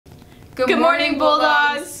Good morning,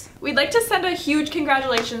 Bulldogs! We'd like to send a huge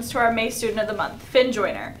congratulations to our May Student of the Month, Finn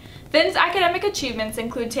Joyner. Finn's academic achievements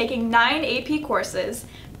include taking 9 AP courses,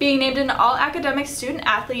 being named an all-academic student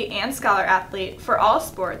athlete and scholar athlete for all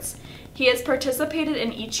sports he has participated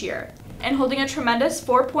in each year, and holding a tremendous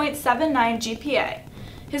 4.79 GPA.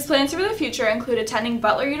 His plans for the future include attending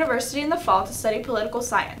Butler University in the fall to study political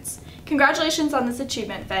science. Congratulations on this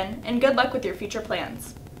achievement, Finn, and good luck with your future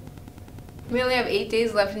plans. We only have 8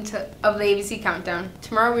 days left of the ABC Countdown.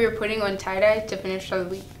 Tomorrow we are putting on tie-dye to finish the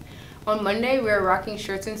week. On Monday, we are rocking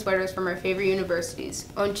shirts and sweaters from our favorite universities.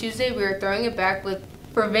 On Tuesday, we are throwing it back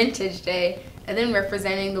for Vintage Day, and then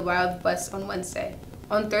representing the Wild West on Wednesday.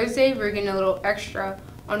 On Thursday, we're getting a little extra.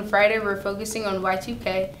 On Friday, we're focusing on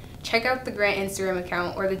Y2K. Check out the Grant Instagram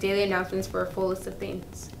account or the daily announcements for a full list of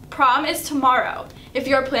things. Prom is tomorrow. If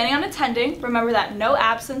you are planning on attending, remember that no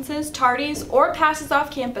absences, tardies, or passes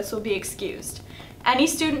off campus will be excused. Any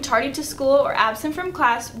student tardy to school or absent from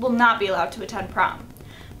class will not be allowed to attend prom.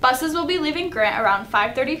 Buses will be leaving Grant around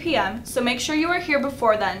 5:30 p.m., so make sure you are here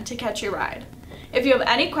before then to catch your ride. If you have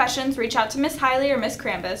any questions, reach out to Miss Hiley or Miss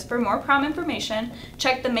Crambus. For more prom information,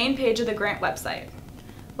 check the main page of the Grant website.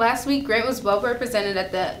 Last week, Grant was well represented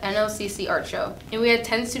at the NLCC Art Show, and we had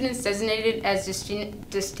 10 students designated as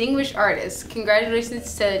distinguished artists.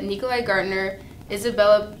 Congratulations to Nikolai Gardner,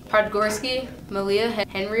 Isabella Podgorski, Malia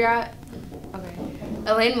Henriot,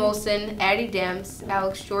 Elaine Molson, Addie Dams,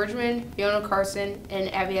 Alex Georgeman, Fiona Carson, and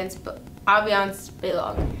Aviance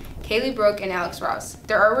Balog, Kaylee Brooke, and Alex Ross.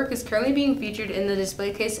 Their artwork is currently being featured in the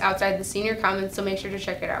display case outside the Senior Commons, so make sure to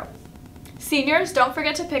check it out. Seniors, don't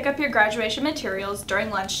forget to pick up your graduation materials during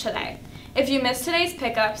lunch today. If you missed today's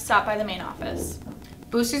pickup, stop by the main office.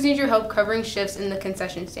 Boosters need your help covering shifts in the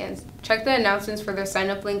concession stands. Check the announcements for their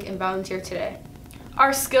sign-up link and volunteer today.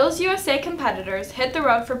 Our Skills USA competitors hit the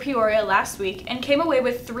road for Peoria last week and came away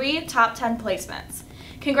with 3 top 10 placements.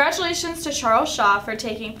 Congratulations to Charles Shaw for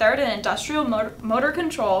taking 3rd in Industrial Motor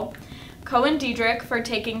Control, Cohen Diedrich for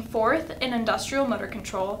taking 4th in Industrial Motor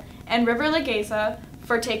Control, and River Legeza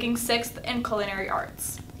for taking 6th in Culinary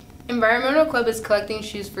Arts. Environmental Club is collecting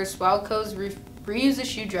shoes for Swalco's Reuse a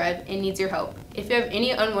Shoe Drive and needs your help. If you have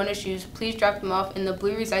any unwanted shoes, please drop them off in the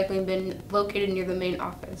blue recycling bin located near the main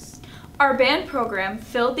office. Our band program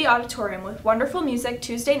filled the auditorium with wonderful music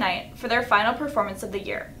Tuesday night for their final performance of the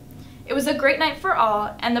year. It was a great night for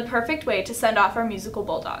all and the perfect way to send off our musical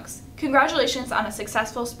Bulldogs. Congratulations on a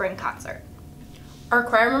successful spring concert. Our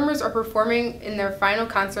choir members are performing in their final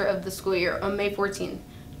concert of the school year on May 14th.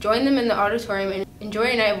 Join them in the auditorium and enjoy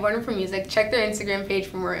a night of wonderful music. Check their Instagram page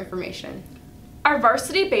for more information. Our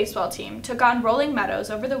varsity baseball team took on Rolling Meadows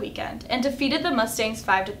over the weekend and defeated the Mustangs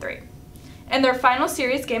 5-3. In their final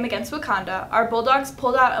series game against Wakanda, our Bulldogs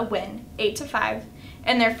pulled out a win, 8-5,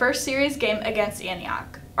 in their first series game against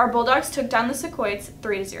Antioch. Our Bulldogs took down the Sequoias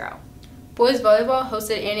 3-0. Boys volleyball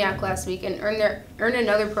hosted Antioch last week and earned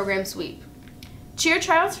another program sweep. Cheer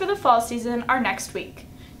tryouts for the fall season are next week.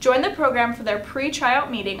 Join the program for their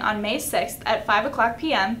pre-tryout meeting on May 6th at 5:00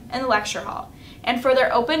 p.m. in the lecture hall, and for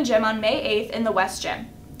their open gym on May 8th in the West Gym.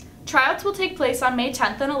 Tryouts will take place on May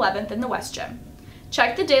 10th and 11th in the West Gym.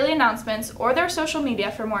 Check the daily announcements or their social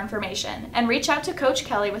media for more information, and reach out to Coach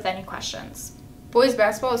Kelly with any questions. Boys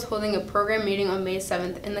basketball is holding a program meeting on May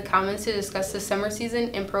 7th in the Commons to discuss the summer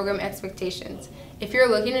season and program expectations. If you're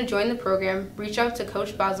looking to join the program, reach out to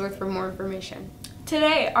Coach Bosworth for more information.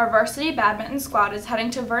 Today, our varsity badminton squad is heading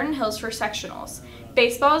to Vernon Hills for sectionals.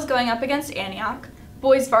 Baseball is going up against Antioch.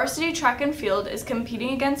 Boys varsity track and field is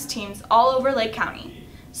competing against teams all over Lake County.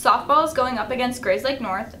 Softball is going up against Grayslake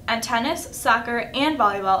North, and tennis, soccer, and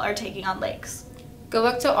volleyball are taking on Lakes. Good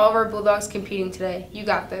luck to all of our Bulldogs competing today. You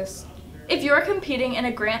got this. If you are competing in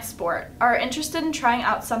a Grant sport or are interested in trying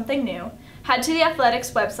out something new, head to the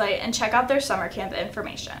athletics website and check out their summer camp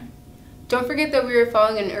information. Don't forget that we are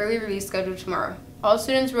following an early release schedule tomorrow. All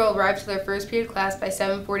students will arrive to their first period class by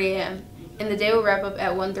 7:40 a.m., and the day will wrap up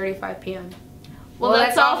at 1:35 p.m. Well,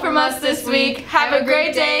 that's all from us this week. Have a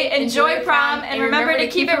great day, enjoy prom, and remember to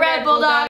keep it red, Bulldogs!